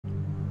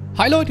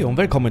Hi Leute und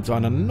willkommen zu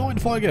einer neuen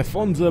Folge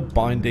von The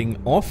Binding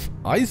of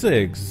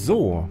Isaac.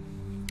 So,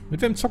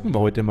 mit wem zocken wir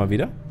heute mal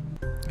wieder?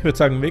 Ich würde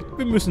sagen,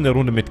 wir müssen eine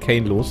Runde mit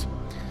Kane los.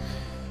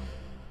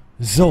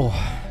 So,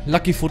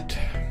 Lucky Foot.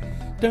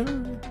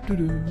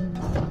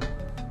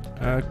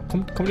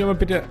 Kommt ihr mal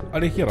bitte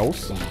alle hier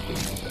raus.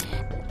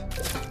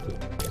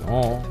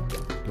 Oh,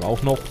 du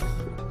auch noch.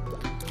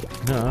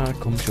 Na,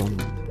 komm schon.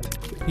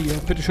 Hier,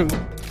 bitteschön.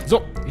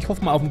 So, ich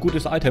hoffe mal auf ein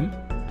gutes Item.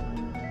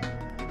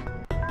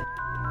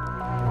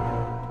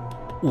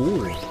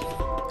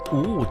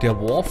 Oh, der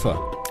Warfer.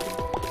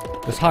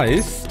 Das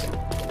heißt,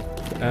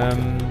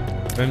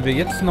 wenn wir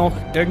jetzt noch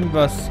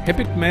irgendwas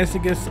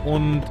Habit-mäßiges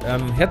und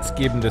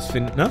Herzgebendes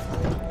finden, ne?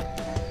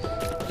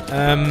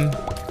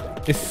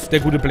 Ist der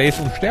gute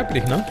Blaze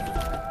unsterblich, ne?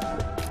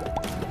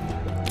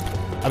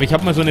 Aber ich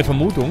habe mal so eine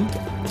Vermutung,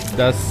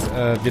 dass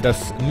wir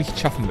das nicht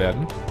schaffen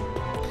werden.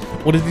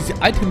 Oder diese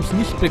Items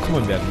nicht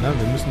bekommen werden, ne?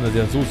 Wir müssen das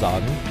ja so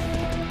sagen.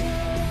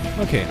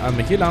 Okay,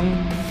 einmal hier lang.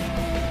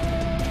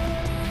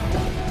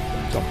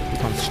 So,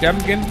 du kannst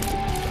sterben gehen.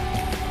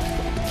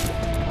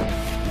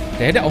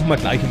 Der hätte auch mal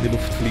gleich in die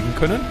Luft fliegen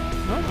können.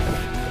 Ja?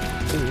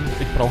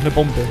 Ich brauche eine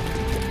Bombe.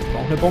 Ich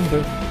brauche eine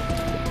Bombe.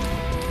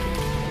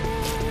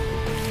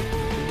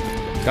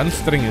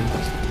 Ganz dringend.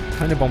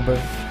 Keine Bombe.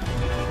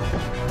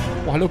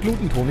 Oh, hallo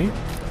Gluten-Toni.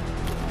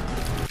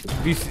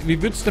 Wie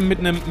würde es denn mit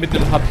einem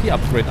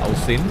HP-Upgrade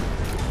aussehen?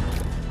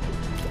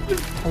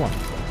 Aua.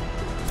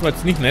 Das war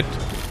jetzt nicht nett.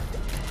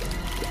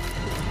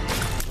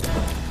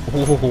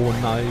 Oh,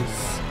 nice.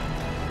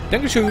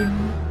 Dankeschön.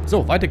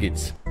 So, weiter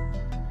geht's.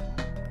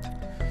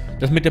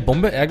 Das mit der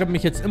Bombe ärgert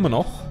mich jetzt immer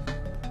noch.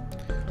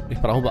 Ich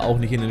brauche aber auch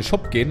nicht in den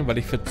Shop gehen, weil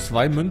ich für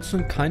 2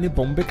 Münzen keine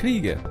Bombe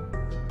kriege.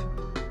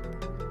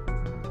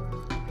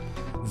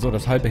 So,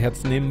 das halbe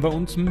Herz nehmen wir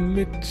uns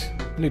mit.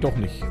 Ne, doch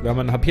nicht. Wir haben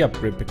ein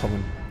HP-Upgrade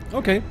bekommen.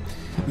 Okay.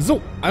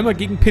 So, einmal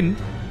gegen Pin.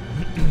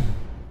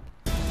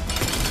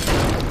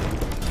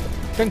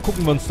 Dann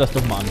gucken wir uns das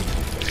doch mal an.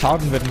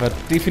 Schaden werden wir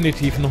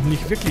definitiv noch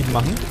nicht wirklich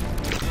machen.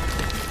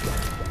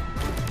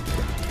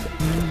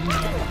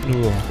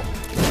 Nur.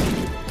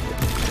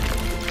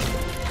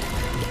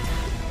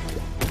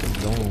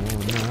 So,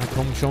 na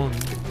komm schon.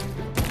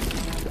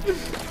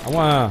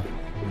 Aua.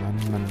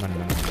 Mann.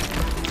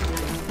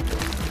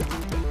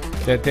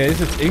 Der ist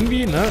jetzt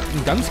irgendwie, ne,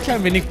 ein ganz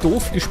klein wenig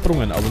doof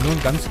gesprungen, aber nur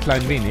ein ganz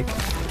klein wenig.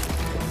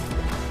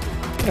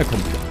 Ja,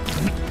 komm.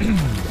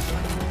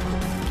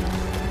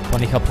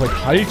 Und ich habe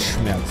heute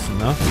Halsschmerzen,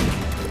 ne?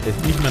 Das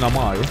ist nicht mehr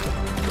normal.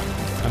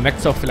 Man merkt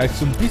es auch vielleicht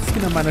so ein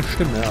bisschen an meiner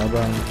Stimme, aber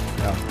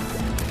ja.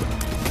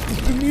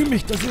 Ich bemühe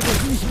mich, dass ihr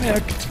das nicht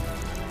merkt.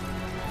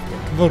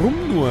 Warum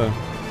nur?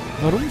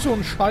 Warum so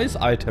ein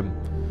Scheiß-Item?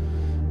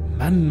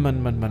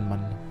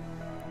 Mann.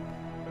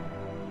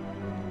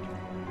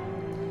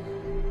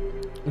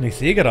 Und ich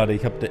sehe gerade,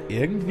 ich habe da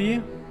irgendwie...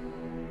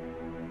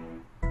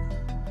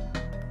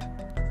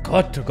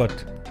 Gott, oh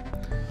Gott.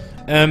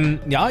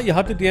 Ja, ihr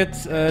hattet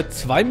jetzt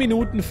 2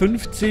 Minuten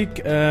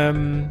 50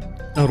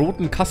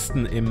 roten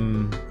Kasten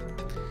im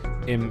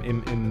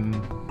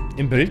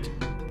Bild.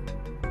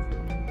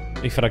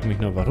 Ich frage mich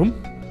nur, warum?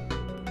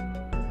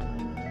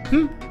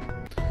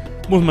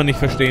 Muss man nicht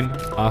verstehen.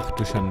 Ach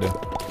du Schande.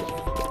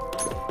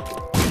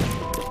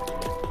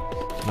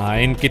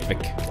 Nein, geht weg.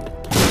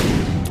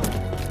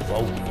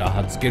 Wow, da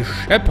hat's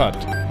gescheppert.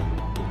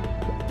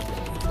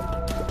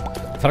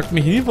 Fragt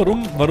mich nie,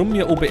 warum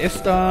mir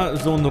OBS da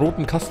so einen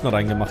roten Kasten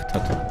reingemacht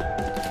hat.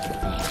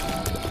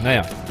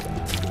 Naja.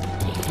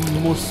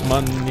 Muss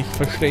man nicht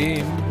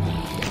verstehen.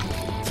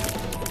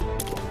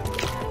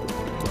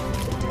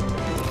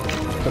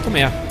 So, komm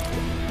her.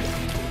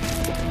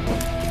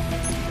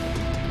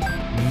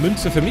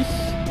 Münze für mich.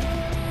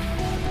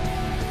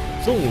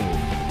 So.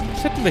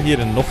 Was hätten wir hier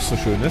denn noch so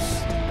Schönes?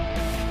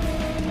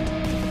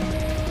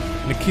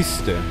 Eine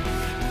Kiste.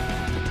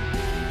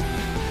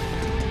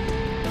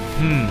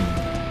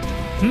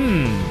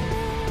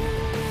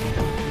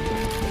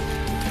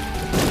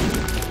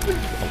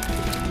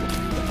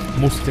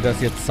 Musste das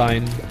jetzt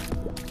sein?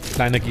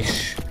 Kleiner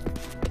Gisch.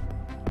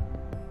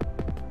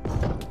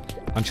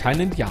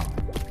 Anscheinend ja.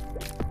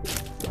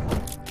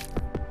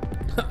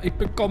 Ich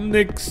bekomme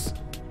nix.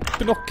 Ich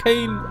bin doch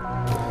Kane.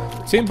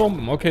 10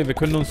 Bomben. Okay, wir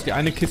können uns die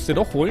eine Kiste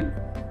doch holen.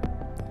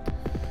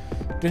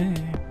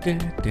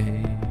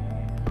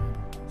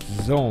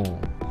 So.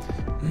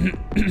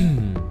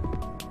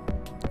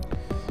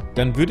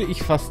 Dann würde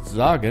ich fast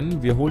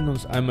sagen, wir holen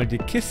uns einmal die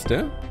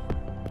Kiste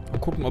und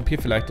gucken, ob hier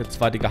vielleicht der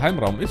zweite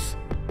Geheimraum ist.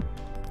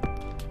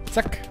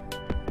 Zack.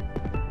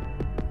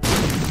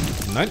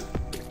 Nein.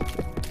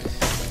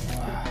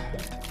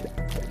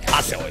 Ich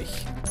hasse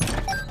euch.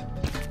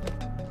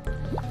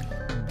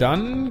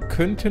 Dann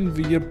könnten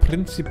wir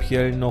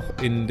prinzipiell noch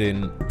in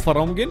den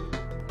Opferraum gehen.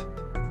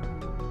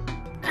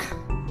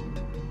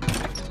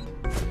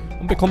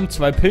 Und bekommen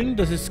 2 Pillen.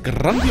 Das ist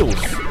grandios.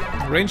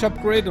 Range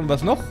Upgrade und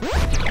was noch?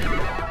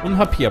 Und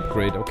HP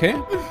Upgrade, okay?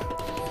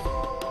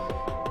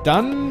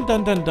 Dann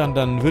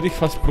würde ich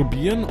fast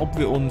probieren, ob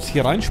wir uns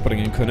hier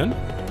reinspringen können.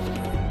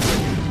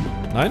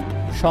 Nein?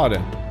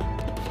 Schade.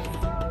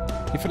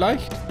 Hier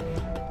vielleicht?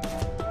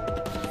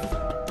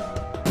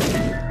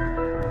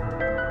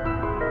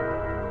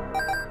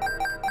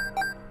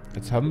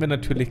 Jetzt haben wir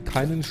natürlich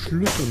keinen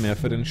Schlüssel mehr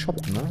für den Shop,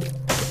 ne?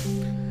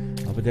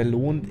 Aber der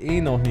lohnt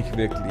eh noch nicht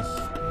wirklich.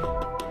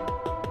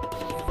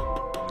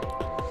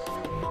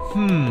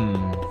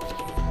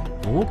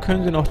 Wo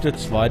könnte noch der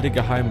zweite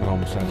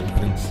Geheimraum sein? Im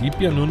Prinzip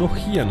ja nur noch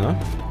hier, ne?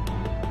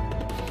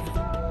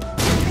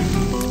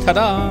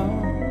 Tada!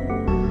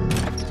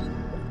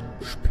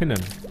 Spinnen.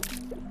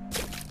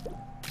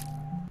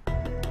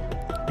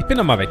 Ich bin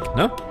doch mal weg,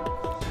 ne?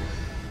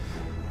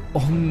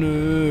 Oh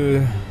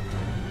nö.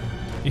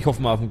 Ich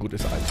hoffe mal auf ein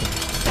gutes Item.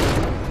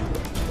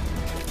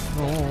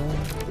 Oh.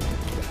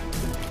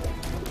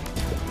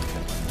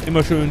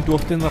 Immer schön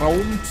durch den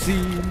Raum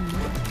ziehen.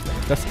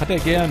 Das hat er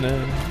gerne.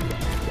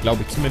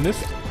 Glaube ich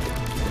zumindest.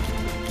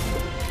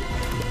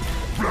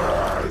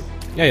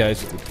 Ja, ja,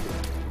 ist gut.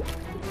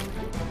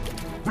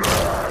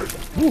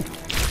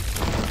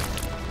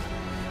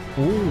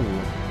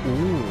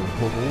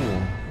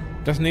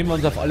 Das nehmen wir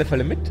uns auf alle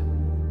Fälle mit.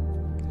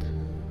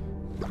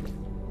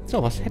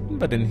 So, was hätten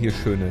wir denn hier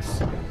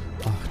Schönes?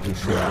 Ach du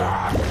Schöne.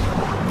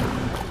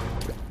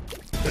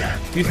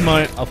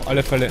 Diesmal auf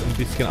alle Fälle ein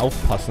bisschen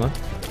aufpassen.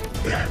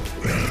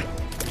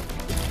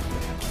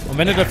 Und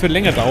wenn er dafür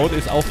länger dauert,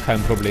 ist auch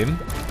kein Problem.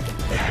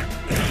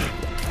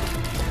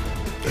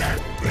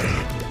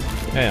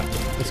 Ja, ja,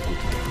 ist gut.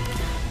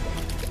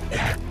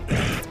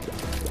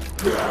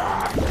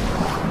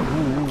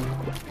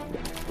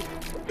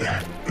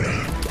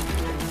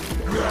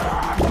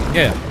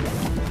 Ja, ja.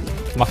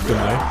 Mach du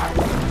mal.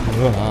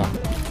 Wow.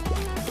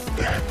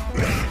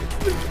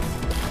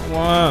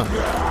 Wow.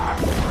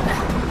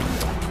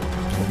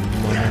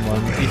 Oh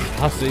Mann,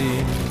 ich hasse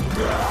ihn.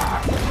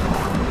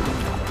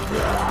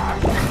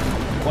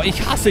 Boah,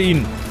 ich hasse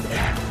ihn.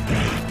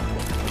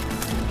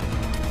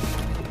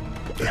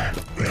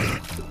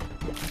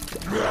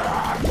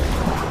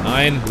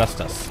 Nein, lass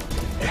das.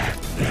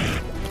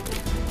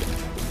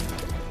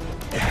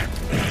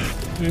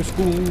 Ist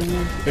gut.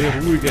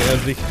 Beruhige er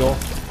sich doch.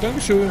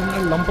 Dankeschön, a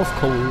lump of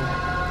coal.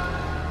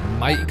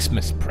 My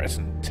Xmas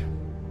present.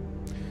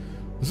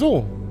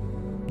 So.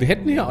 Wir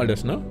hätten hier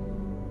alles, ne?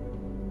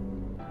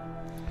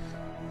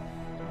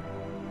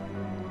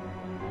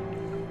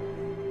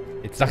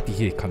 Jetzt dachte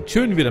ich, ich kann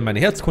schön wieder meine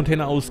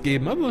Herzcontainer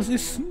ausgeben, aber was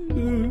ist...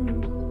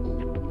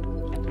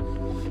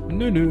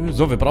 Nö.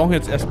 So, wir brauchen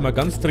jetzt erstmal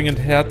ganz dringend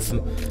Herzen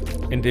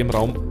in dem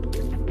Raum.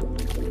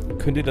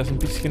 Könnte das ein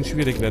bisschen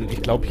schwierig werden.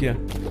 Ich glaube, hier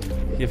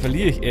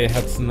verliere ich eher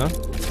Herzen, ne?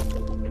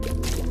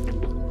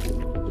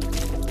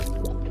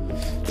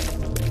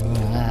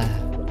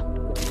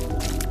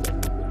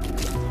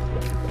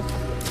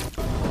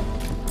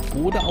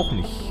 Oder auch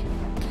nicht.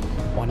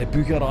 Oh, eine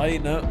Bücherei,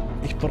 ne?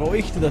 Ich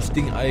bräuchte das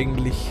Ding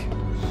eigentlich.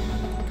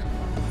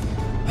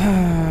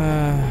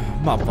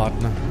 Mal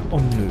abwarten. Oh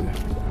nö.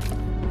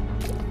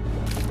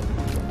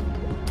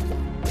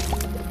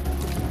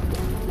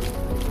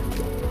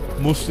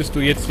 Musstest du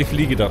jetzt die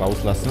Fliege da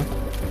rauslassen?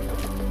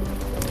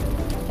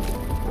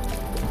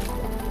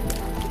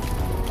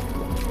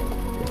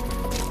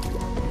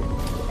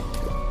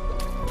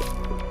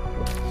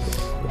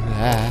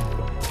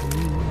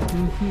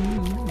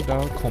 Da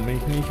komme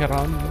ich nicht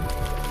ran.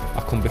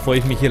 Ach komm, bevor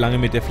ich mich hier lange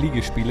mit der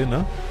Fliege spiele,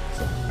 ne?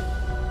 So.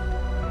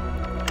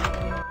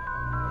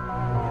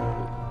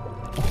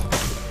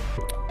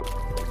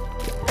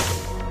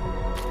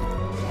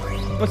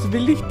 Was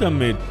will ich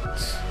damit?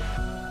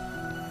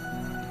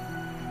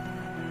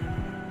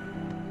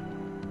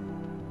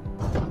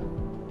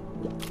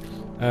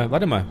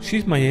 Warte mal.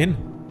 Schieß mal hier hin.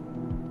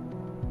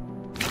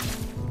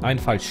 Nein,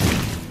 falsch.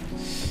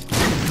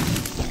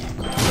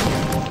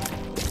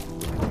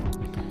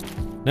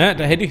 Na,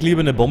 da hätte ich lieber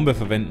eine Bombe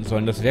verwenden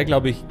sollen. Das wäre,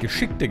 glaube ich,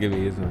 geschickter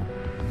gewesen.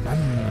 Mann.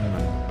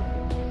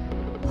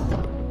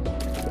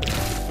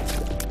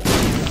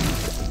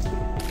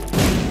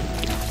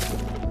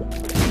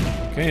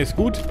 Okay, ist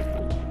gut.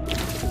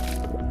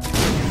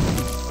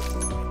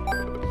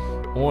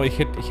 Oh, ich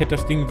hätte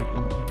das Ding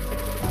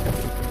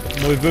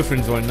neu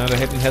würfeln sollen. Na, da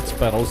hätte ein Herz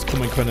bei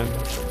rauskommen können.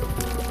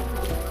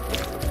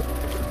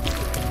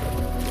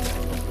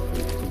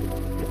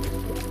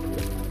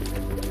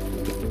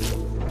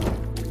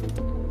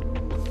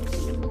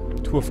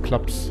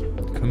 Turfklaps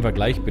können wir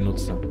gleich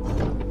benutzen.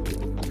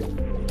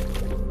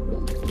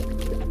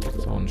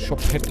 So, einen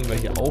Shop hätten wir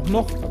hier auch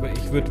noch. Aber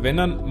ich würde, wenn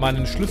dann,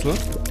 meinen Schlüssel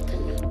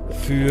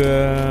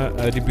für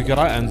die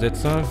Bücherei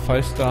einsetzen,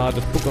 falls da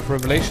das Book of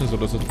Revelations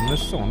oder so drin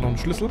ist. So, noch ein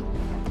Schlüssel.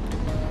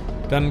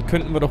 Dann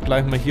könnten wir doch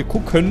gleich mal hier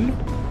gucken.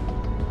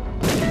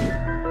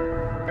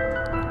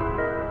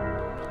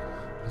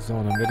 So,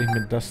 dann werde ich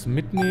mir das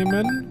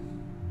mitnehmen.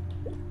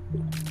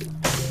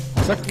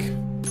 Zack.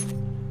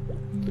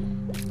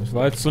 Das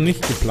war jetzt so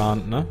nicht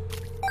geplant, ne?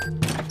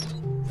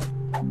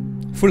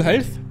 Full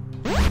Health?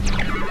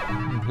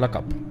 Plug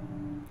up.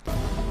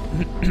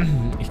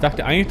 Ich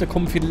dachte eigentlich, da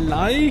kommt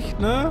vielleicht,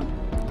 ne?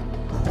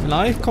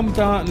 Vielleicht kommt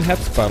da ein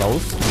Herz bei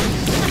raus.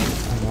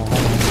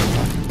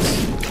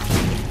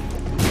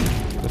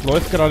 Das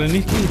läuft gerade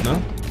nicht gut, ne?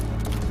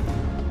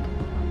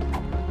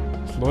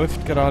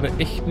 läuft gerade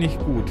echt nicht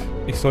gut.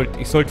 Ich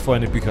sollte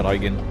vorher in eine Bücherei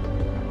gehen.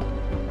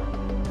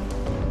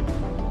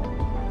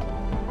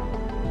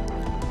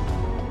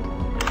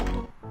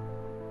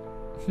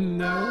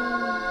 No.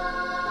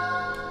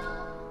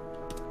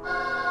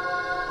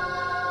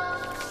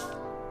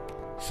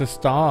 The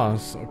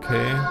Stars,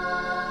 okay.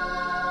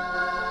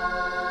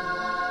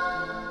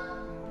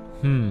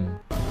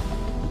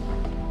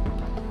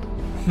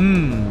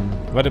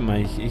 Warte mal,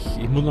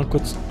 ich muss noch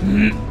kurz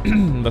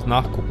was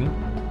nachgucken.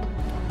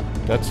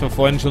 Da hat zwar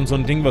vorhin schon so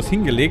ein Ding was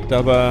hingelegt,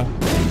 aber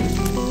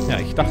ja,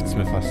 ich dachte es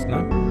mir fast,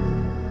 ne?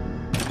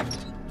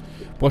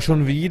 Boah,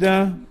 schon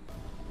wieder.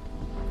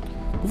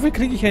 Wofür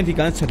kriege ich eigentlich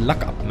die ganze Zeit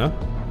Lack ab, ne?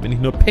 Wenn ich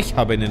nur Pech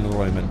habe in den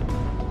Räumen.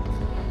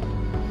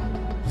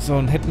 So,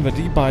 und hätten wir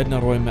die beiden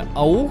Räume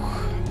auch,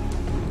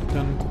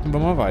 dann gucken wir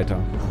mal weiter.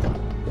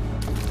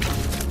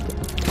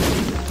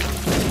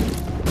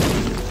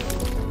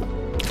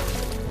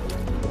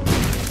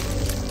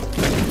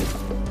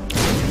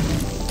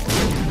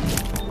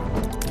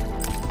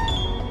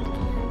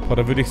 Boah,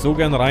 da würde ich so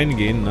gern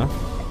reingehen, ne?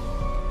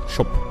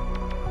 Shop.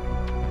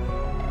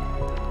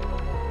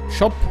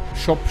 Shop,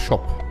 Shop,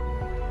 Shop.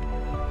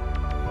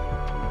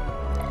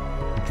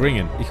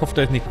 Dringend. Ich hoffe,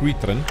 da ist nicht Greed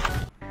drin.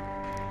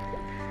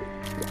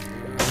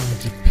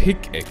 Die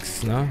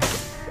Pickaxe, ne?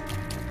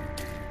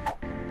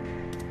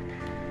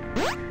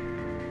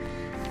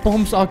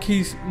 Bombs are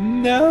keys.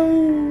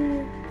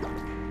 No!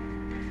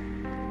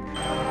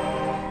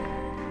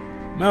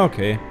 Na,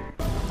 okay.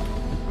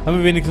 Haben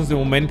wir wenigstens im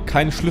Moment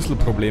kein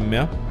Schlüsselproblem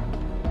mehr.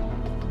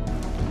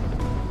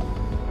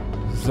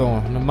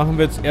 So, dann machen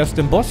wir jetzt erst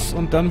den Boss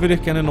und dann würde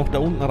ich gerne noch da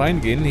unten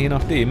reingehen, je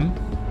nachdem.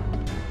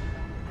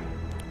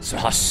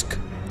 Sask.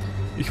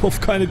 Ich hoffe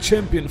keine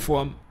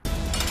Champion-Form.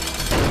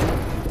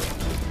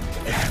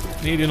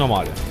 Nee, die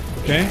normale.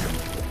 Okay.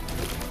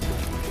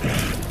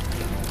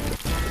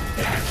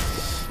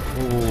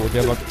 Oh,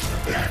 der war...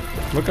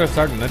 Ich wollte gerade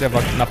sagen, ne? Der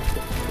war knapp.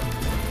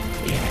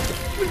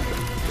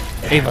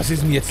 Ey, was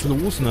ist denn jetzt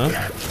los, ne?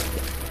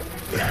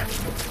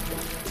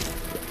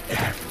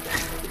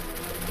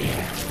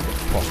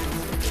 Boah.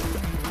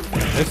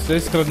 Das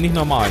ist gerade nicht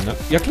normal, ne?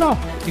 Ja klar,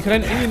 ich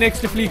renne in die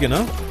nächste Fliege,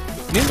 ne?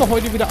 Nehmen wir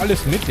heute wieder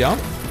alles mit, ja?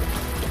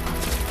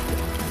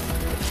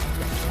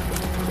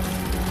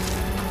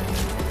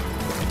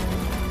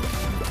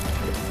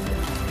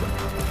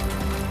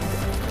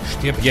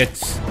 Stirb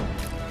jetzt.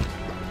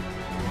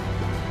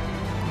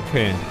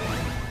 Okay.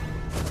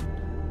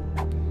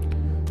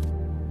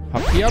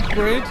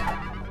 HP-Upgrade.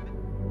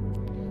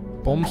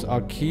 Bombs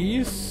are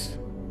keys.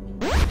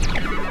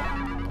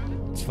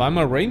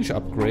 Zweimal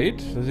Range-Upgrade.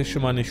 Das ist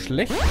schon mal nicht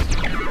schlecht.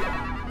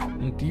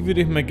 Und die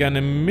würde ich mir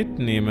gerne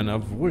mitnehmen,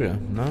 obwohl,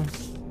 ne?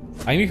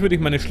 Eigentlich würde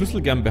ich meine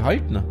Schlüssel gern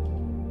behalten, ne?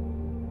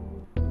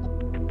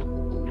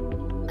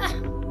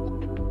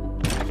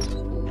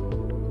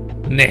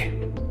 Nee.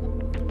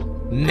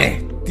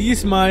 Nee,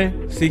 diesmal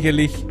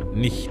sicherlich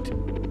nicht.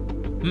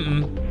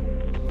 Nee,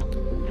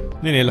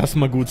 nee, lass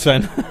mal gut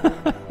sein.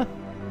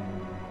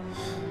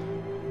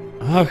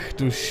 Ach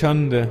du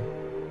Schande.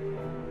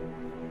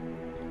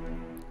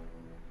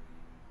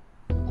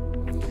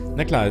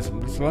 Na klar, es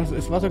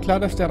war so klar,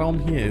 dass der Raum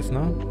hier ist,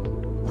 ne?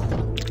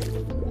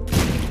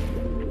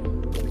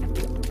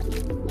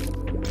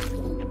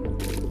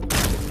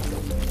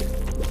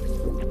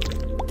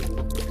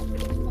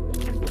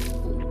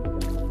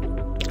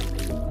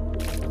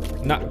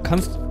 Na,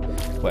 kannst...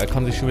 Boah, er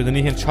kann sich schon wieder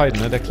nicht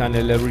entscheiden, ne? Der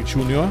kleine Larry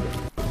Junior.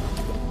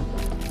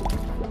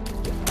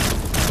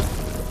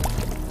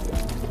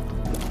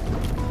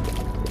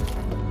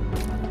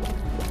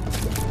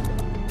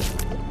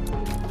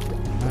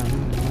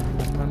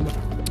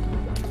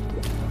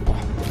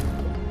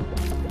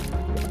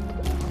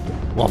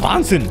 Boah,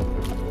 Wahnsinn!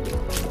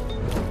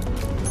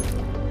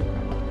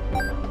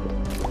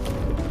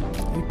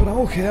 Ich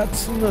brauche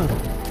Herzen.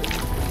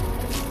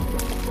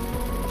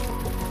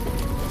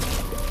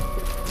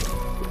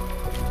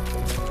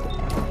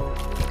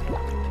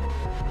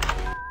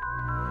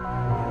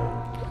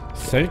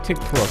 Celtic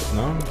Cross,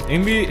 ne?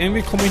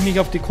 Irgendwie komme ich nicht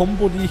auf die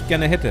Combo, die ich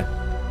gerne hätte.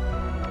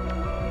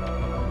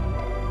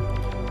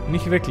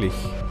 Nicht wirklich.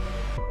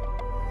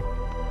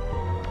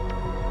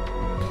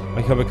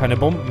 Ich habe keine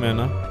Bomben mehr,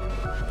 ne?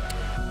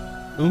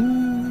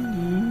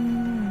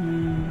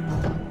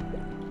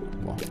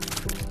 Boah.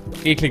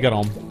 Ekliger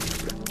Raum.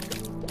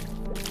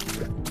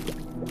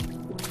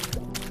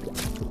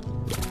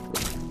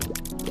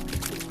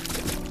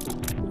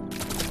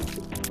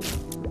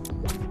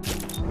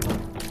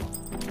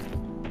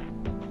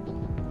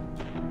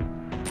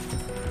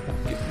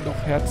 Gibt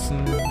noch Herzen.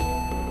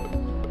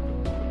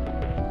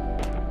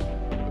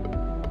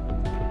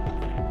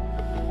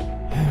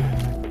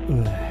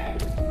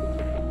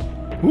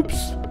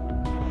 Ups.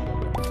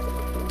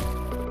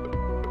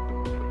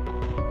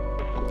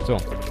 So.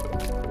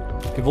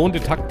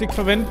 Gewohnte Taktik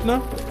verwenden,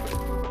 ne?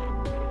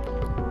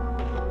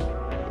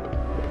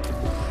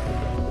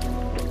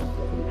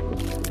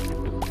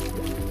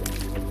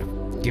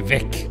 Geh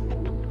weg.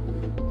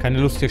 Keine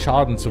Lust, hier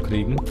Schaden zu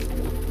kriegen.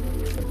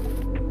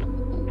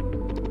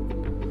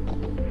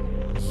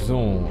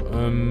 So,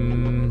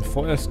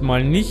 vorerst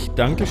mal nicht.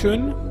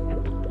 Dankeschön.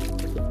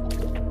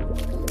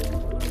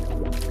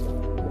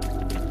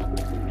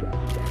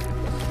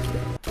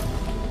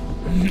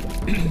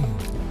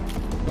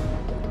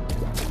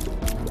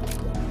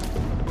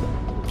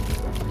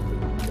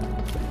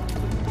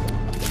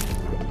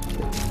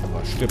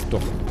 Aber stirb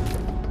doch.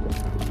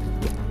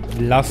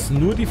 Lass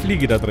nur die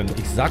Fliege da drin.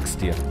 Ich sag's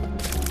dir.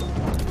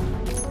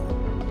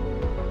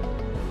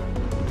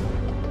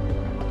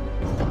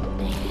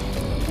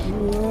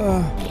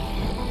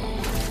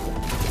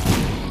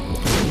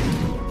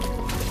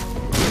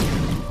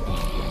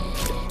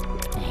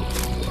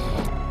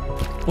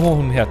 Oh,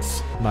 ein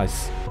Herz.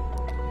 Nice.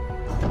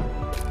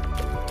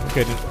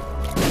 Okay, den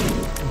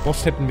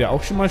Boss hätten wir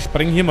auch schon mal.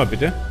 Spreng hier mal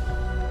bitte.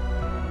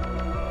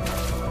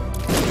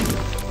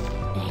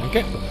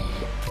 Danke.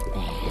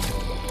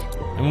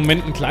 Im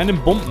Moment einen kleinen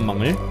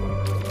Bombenmangel.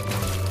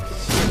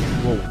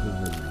 Wow.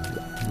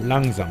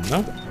 Langsam,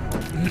 ne?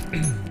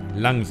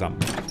 Langsam.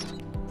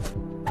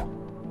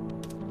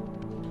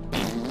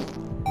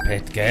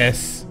 Bad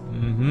Gas.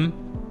 Mhm.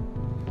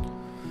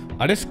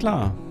 Alles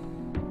klar.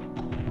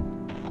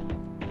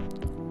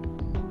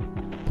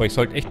 Boah, ich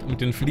sollte echt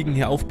mit den Fliegen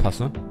hier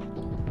aufpassen.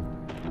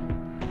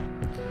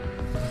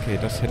 Okay,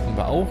 das hätten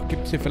wir auch.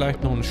 Gibt es hier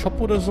vielleicht noch einen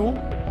Shop oder so?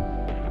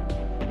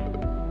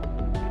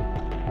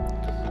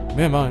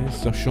 Wer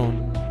weiß das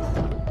schon.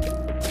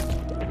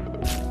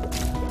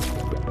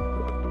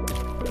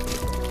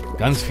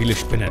 Ganz viele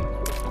Spinnen.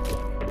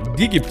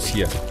 Die gibt's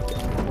hier.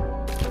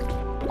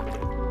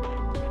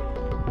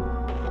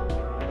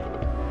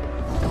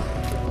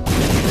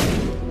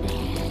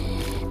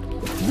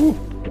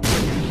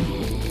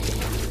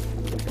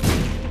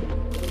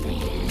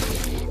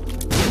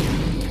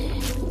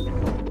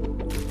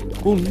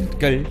 Und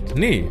Geld.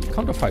 Nee,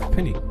 Counterfeit,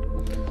 Penny.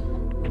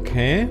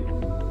 Okay.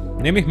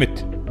 Nehme ich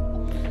mit.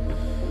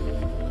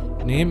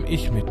 Nehme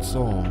ich mit.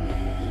 So.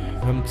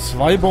 Wir haben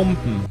 2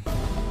 Bomben.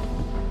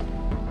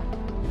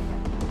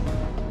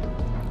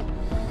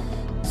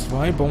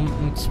 2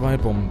 Bomben, 2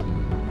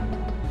 Bomben.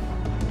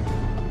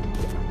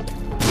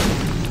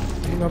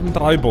 Wir haben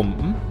 3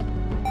 Bomben.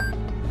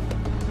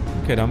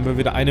 Okay, da haben wir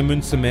wieder eine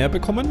Münze mehr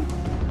bekommen.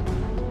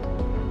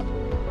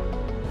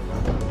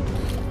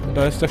 Und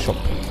da ist der Shop.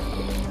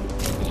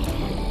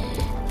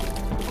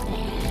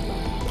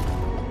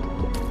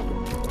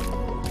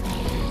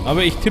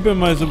 Aber ich tippe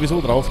mal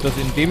sowieso drauf, dass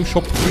in dem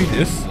Shop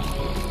Greed ist.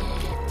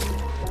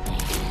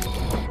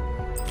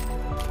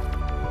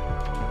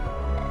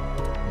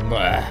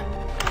 Bäh.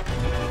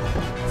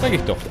 Sag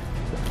ich doch.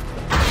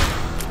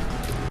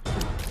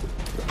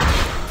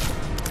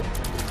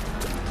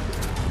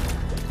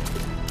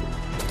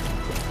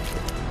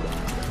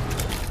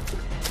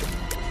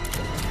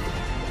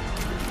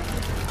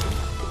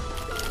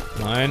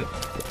 Nein,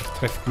 ich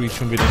treffe Greed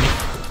schon wieder nicht.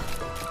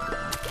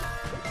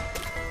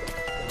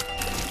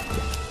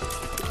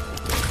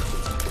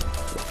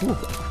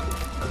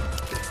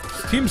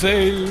 Team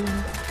Sale.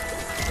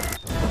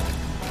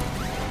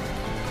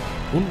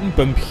 Und ein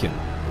Bömpchen.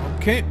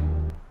 Okay.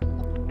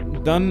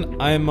 Dann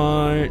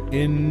einmal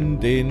in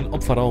den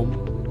Opferraum.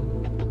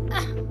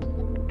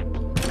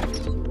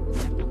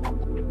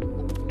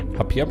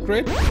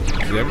 HP-Upgrade.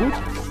 Sehr gut.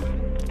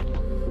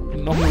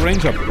 Und noch ein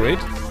Range-Upgrade.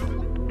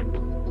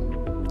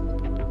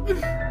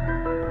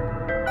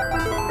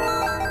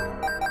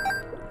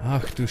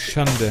 Ach du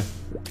Schande.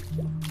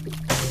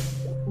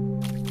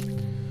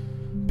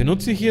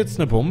 Benutze ich hier jetzt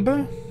eine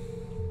Bombe?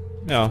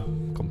 Ja,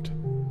 kommt.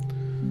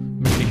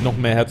 Möchte ich noch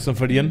mehr Herzen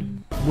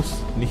verlieren?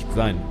 Muss nicht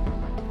sein.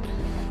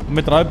 Und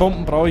mit 3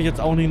 Bomben brauche ich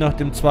jetzt auch nicht nach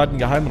dem zweiten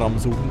Geheimraum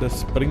suchen.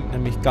 Das bringt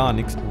nämlich gar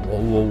nichts.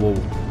 Wow, wow, wow.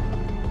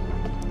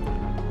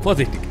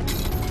 Vorsichtig.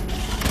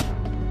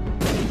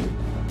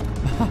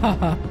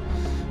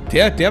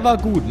 der war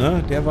gut,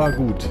 ne? Der war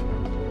gut.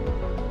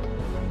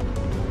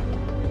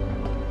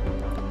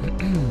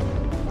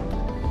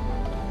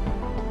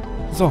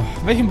 So,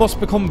 welchen Boss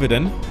bekommen wir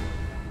denn?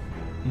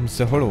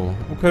 Mr. Hollow.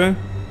 Okay.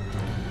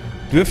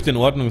 Dürfte in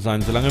Ordnung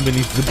sein, solange wir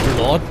nicht The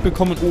Blood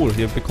bekommen. Oh,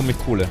 hier bekomme ich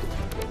Kohle.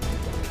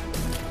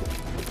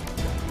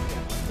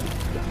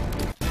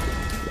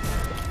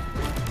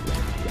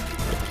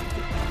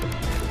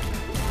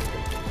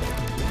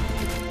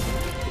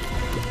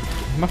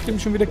 Macht ihm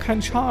schon wieder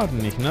keinen Schaden,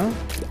 nicht, ne?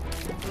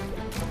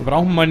 Wir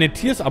brauchen mal eine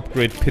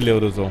Tiers-Upgrade-Pille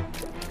oder so.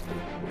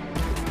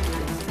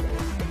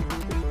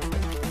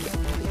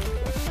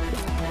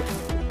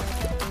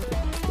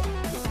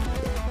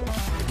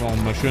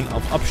 Mal schön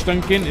auf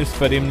Abstand gehen. Ist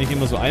bei dem nicht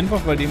immer so einfach,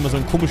 weil die immer so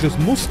ein komisches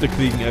Muster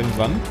kriegen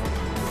irgendwann.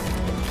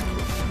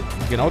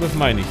 Und genau das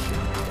meine ich.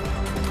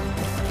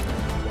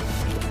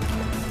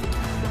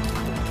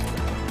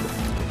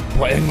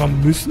 Boah, irgendwann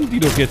müssen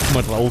die doch jetzt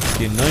mal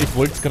draufgehen, ne? Ich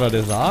wollte es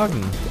gerade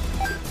sagen.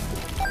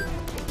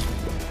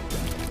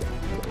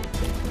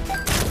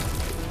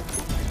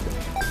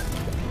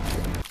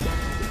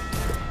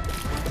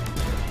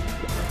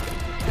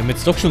 Wir haben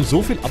jetzt doch schon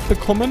so viel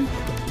abbekommen.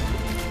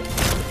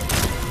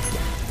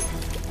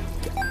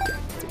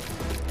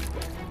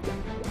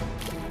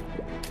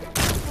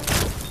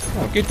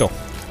 Geht doch.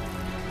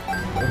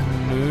 Oh,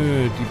 nö.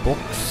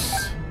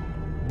 Box.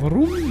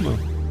 Warum?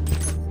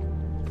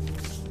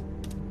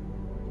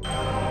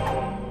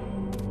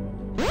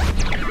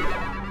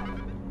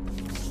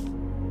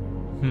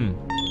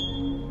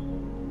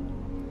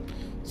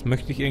 Das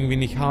möchte ich irgendwie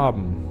nicht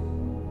haben.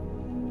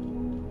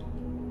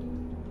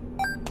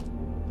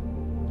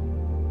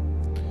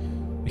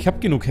 Ich habe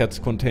genug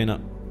Herzcontainer.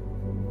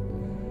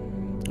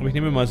 Aber ich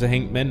nehme mal so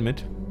McMillen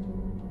mit.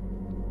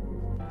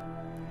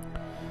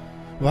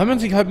 Weil man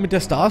sich halt mit der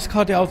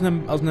Stars-Karte aus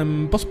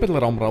einem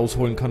Boss-Battle-Raum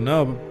rausholen kann, ne?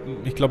 Aber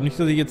ich glaube nicht,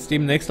 dass ich jetzt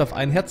demnächst auf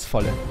ein Herz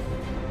falle.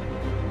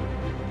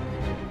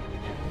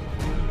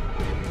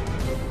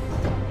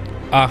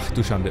 Ach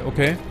du Schande,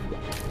 okay.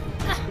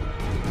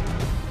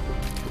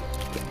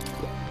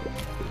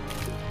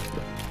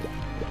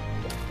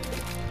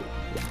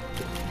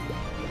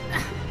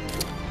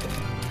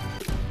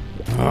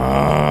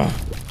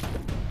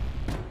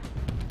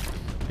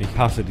 Ich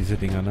hasse diese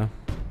Dinger, ne?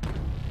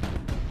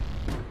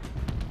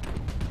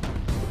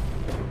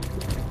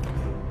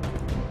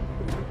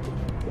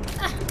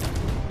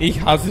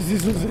 Ich hasse sie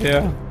so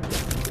sehr.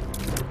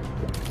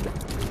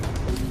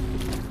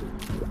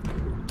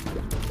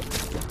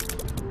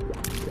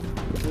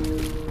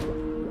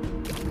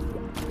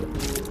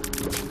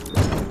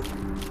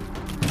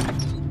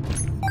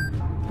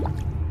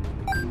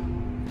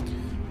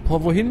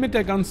 Boah, wohin mit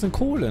der ganzen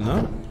Kohle,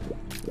 ne?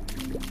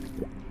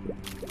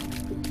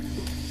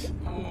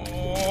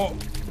 Oh.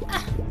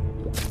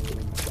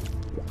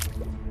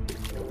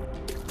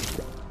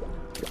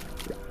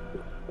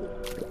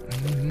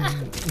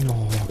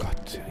 Oh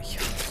Gott, ich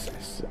hasse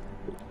es.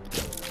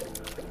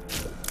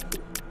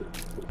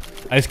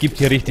 Es gibt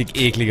hier richtig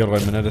eklige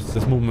Räume, ne? Das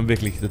muss man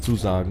wirklich dazu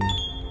sagen.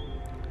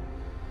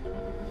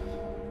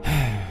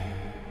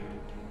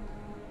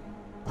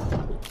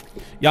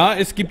 Ja,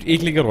 es gibt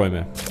eklige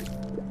Räume.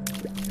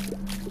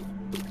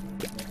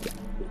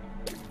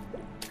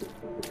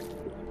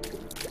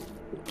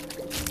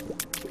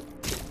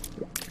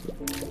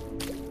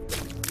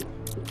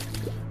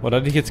 Boah, da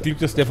hatte ich jetzt Glück,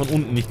 dass der von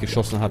unten nicht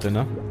geschossen hatte,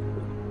 ne?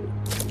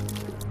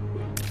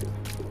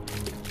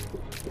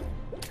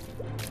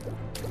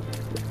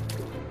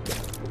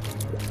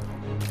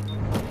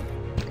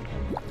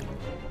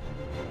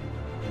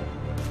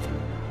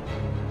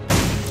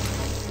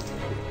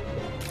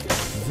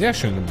 Sehr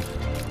schön gemacht.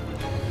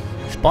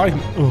 Spare ich...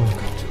 Oh Gott.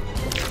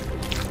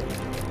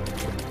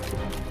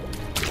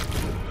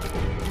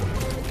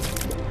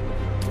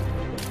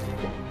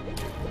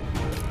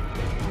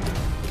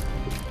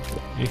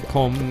 Ich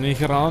komm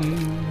nicht ran.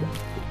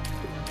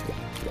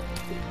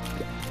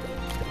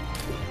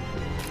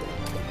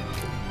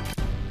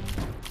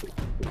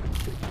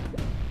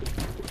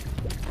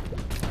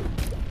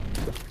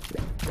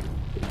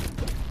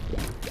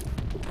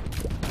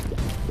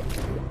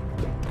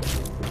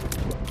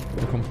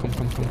 Komm.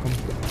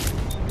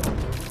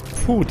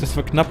 Puh, das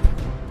war knapp.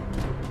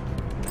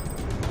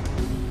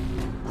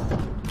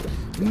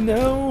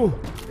 No!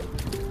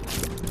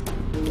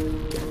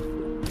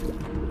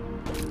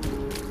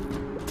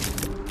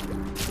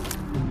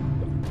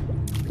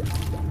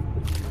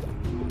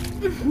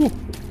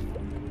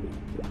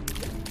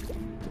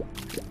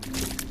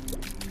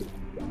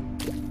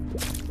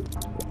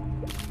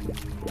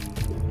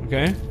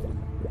 Okay.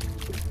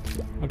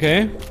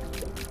 Okay.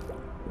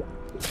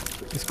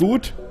 Ist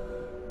gut.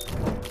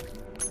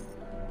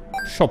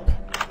 Shop.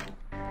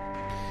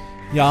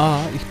 Ja,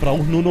 ich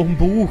brauche nur noch ein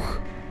Buch.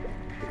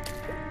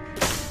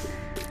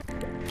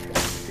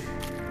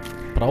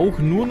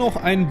 Brauche nur noch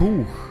ein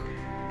Buch.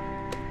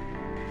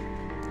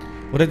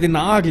 Oder den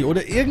Nagel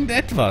oder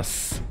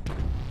irgendetwas.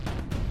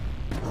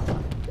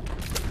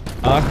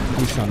 Ach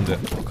du Schande.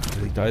 Oh Gott,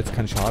 dass ich da jetzt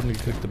keinen Schaden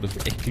gekriegt habe, das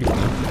ist echt Glück, ne?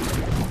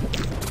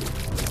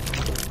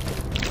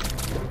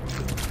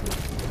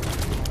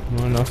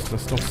 Oh, lass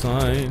das doch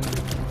sein.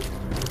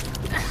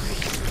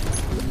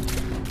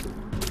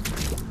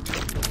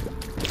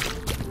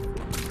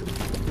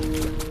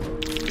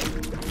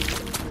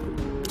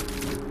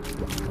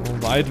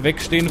 Oh, weit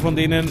wegstehen von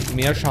denen,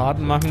 mehr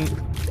Schaden machen.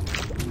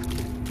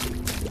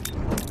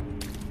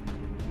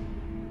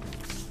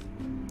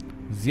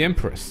 The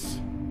Empress.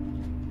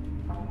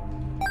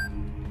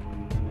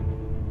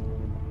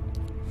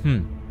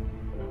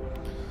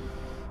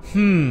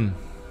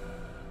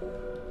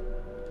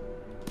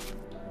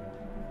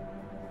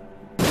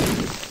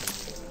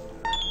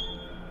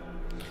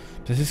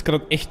 Das ist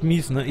gerade echt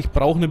mies, ne? Ich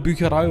brauche eine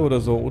Bücherei oder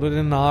so. Oder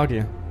den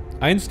Nagel.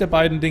 Eins der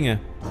beiden Dinge.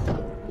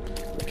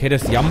 Okay,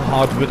 das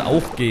Jamhard wird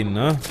auch gehen,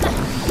 ne?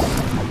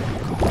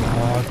 Oh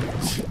Gott.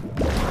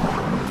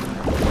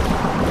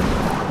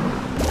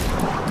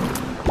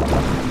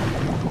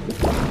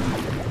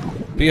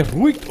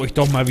 Beruhigt euch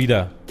doch mal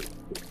wieder.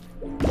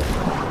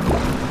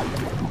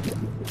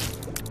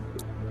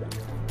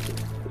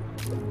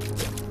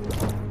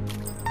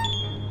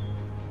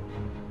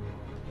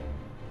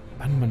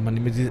 Mann,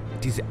 immer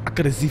diese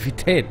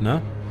Aggressivität,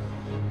 ne?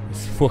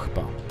 Ist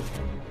furchtbar.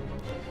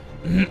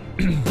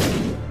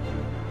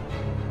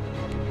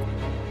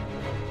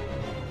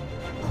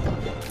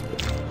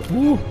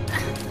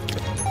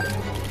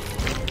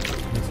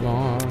 Das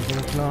war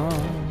so klar.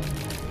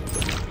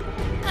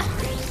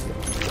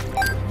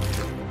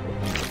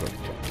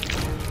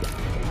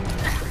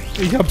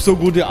 Ich habe so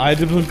gute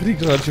Items und krieg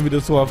halt schon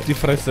wieder so auf die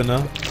Fresse,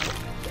 ne?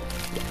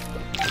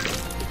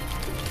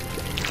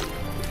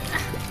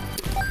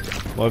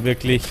 War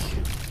wirklich...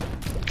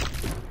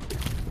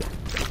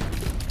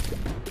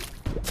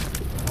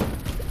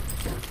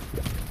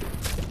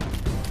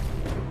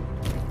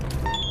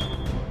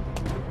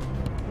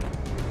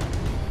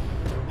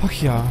 Ach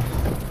ja.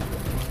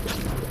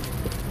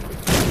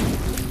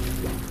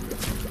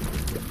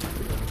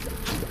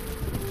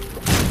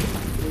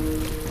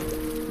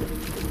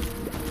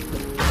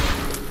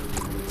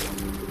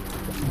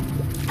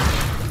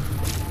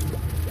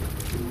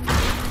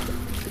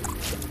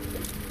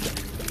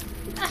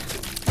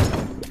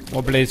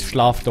 Oh, Blaze,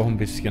 schlaf doch ein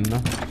bisschen,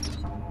 ne?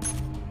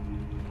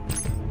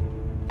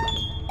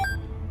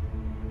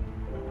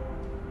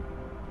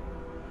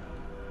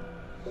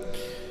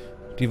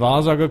 Die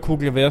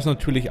Wahrsagerkugel wäre es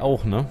natürlich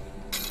auch, ne?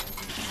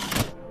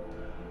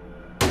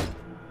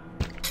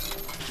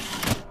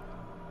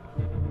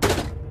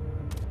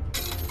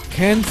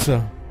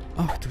 Cancer.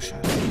 Ach du Scheiße.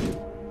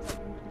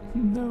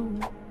 No.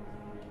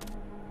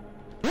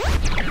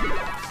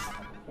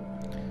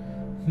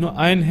 Nur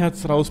ein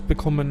Herz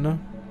rausbekommen, ne?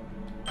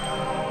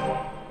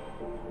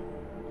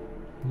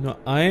 Nur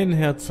ein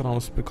Herz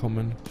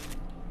rausbekommen.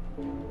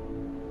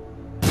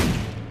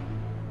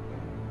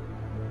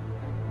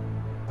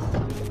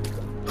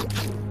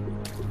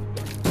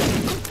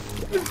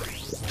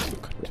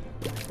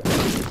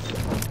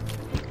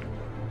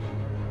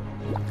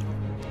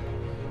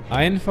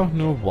 Einfach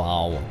nur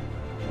wow.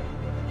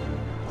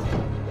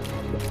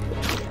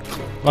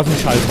 Was ein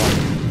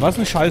Scheißraum. Was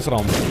ein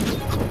Scheißraum.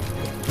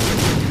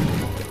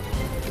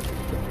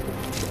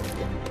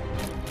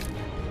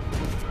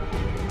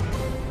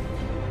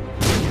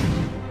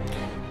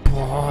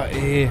 Boah,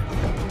 ey.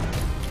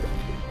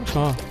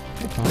 Klar.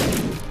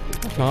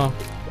 Klar.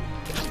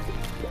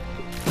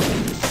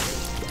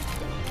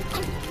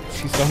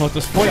 Schießt auch noch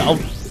das Feuer auf.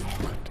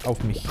 Oh Gott,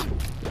 auf mich.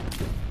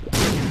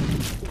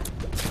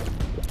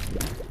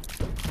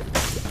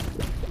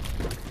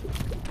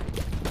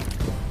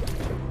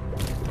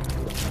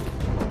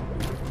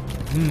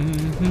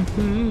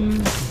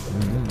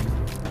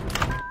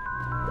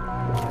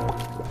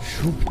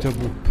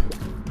 Schubterwupp.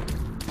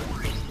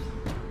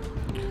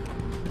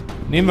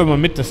 Nehmen wir mal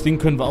mit, das Ding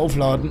können wir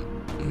aufladen.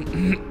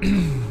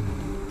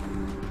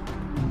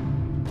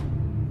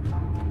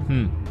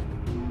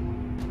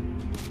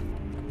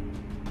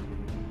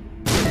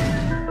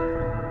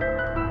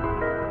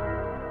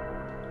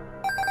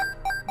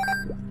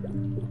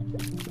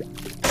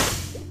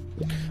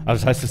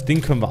 Also das heißt, das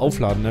Ding können wir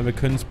aufladen, ne? Wir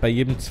können es bei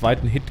jedem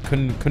zweiten Hit,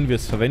 können wir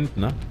es verwenden,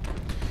 ne?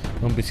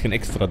 Noch ein bisschen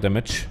extra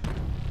Damage.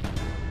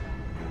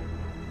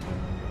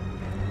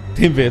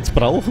 Den wir jetzt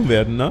brauchen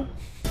werden, ne?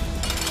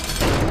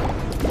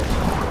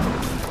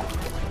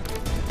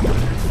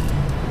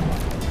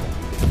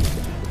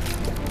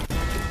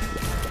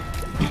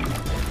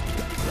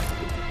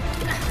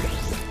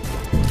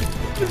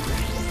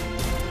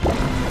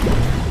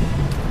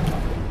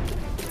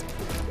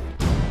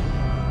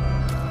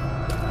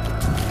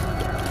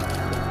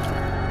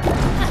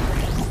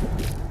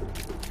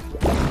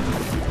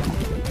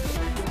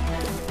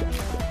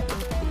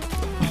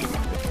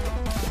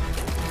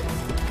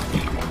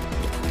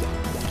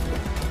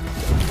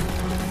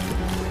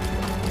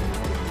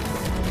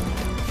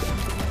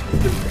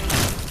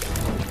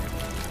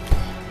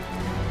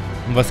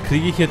 Und was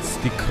kriege ich jetzt?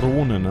 Die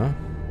Krone, ne?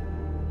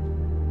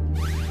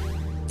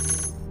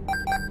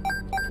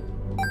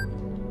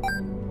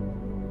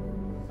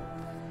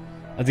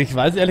 Also ich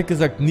weiß ehrlich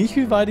gesagt nicht,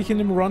 wie weit ich in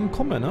dem Run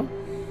komme, ne?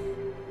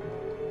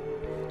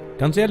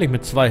 Ganz ehrlich,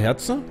 mit 2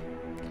 Herzen?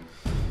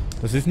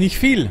 Das ist nicht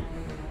viel.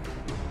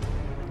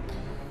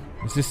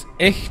 Das ist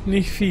echt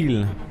nicht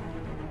viel.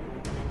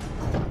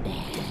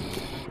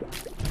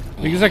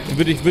 Wie gesagt,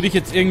 würde ich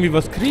jetzt irgendwie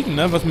was kriegen,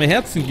 ne? Was mir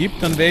Herzen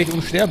gibt, dann wäre ich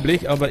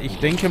unsterblich. Aber ich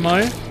denke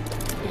mal,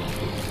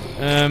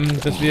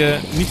 dass wir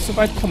nicht so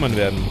weit kommen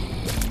werden.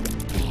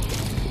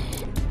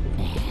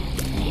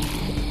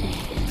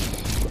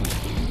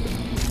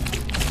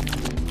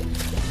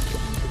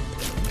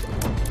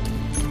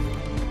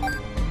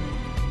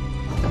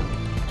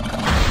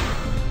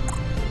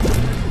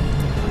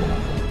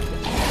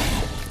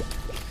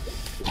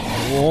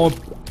 Oh,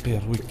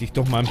 beruhig dich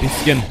doch mal ein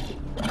bisschen.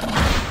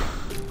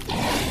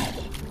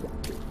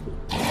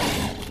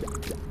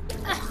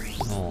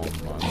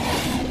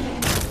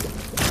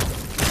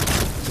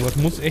 Das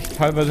muss echt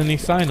teilweise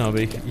nicht sein, aber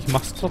ich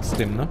mach's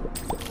trotzdem, ne?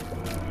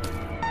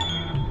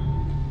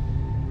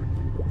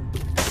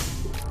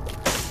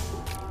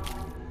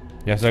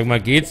 Ja, sag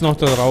mal, geht's noch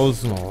da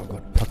draußen? Oh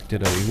Gott, packt dir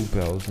da die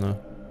Hupe aus, ne?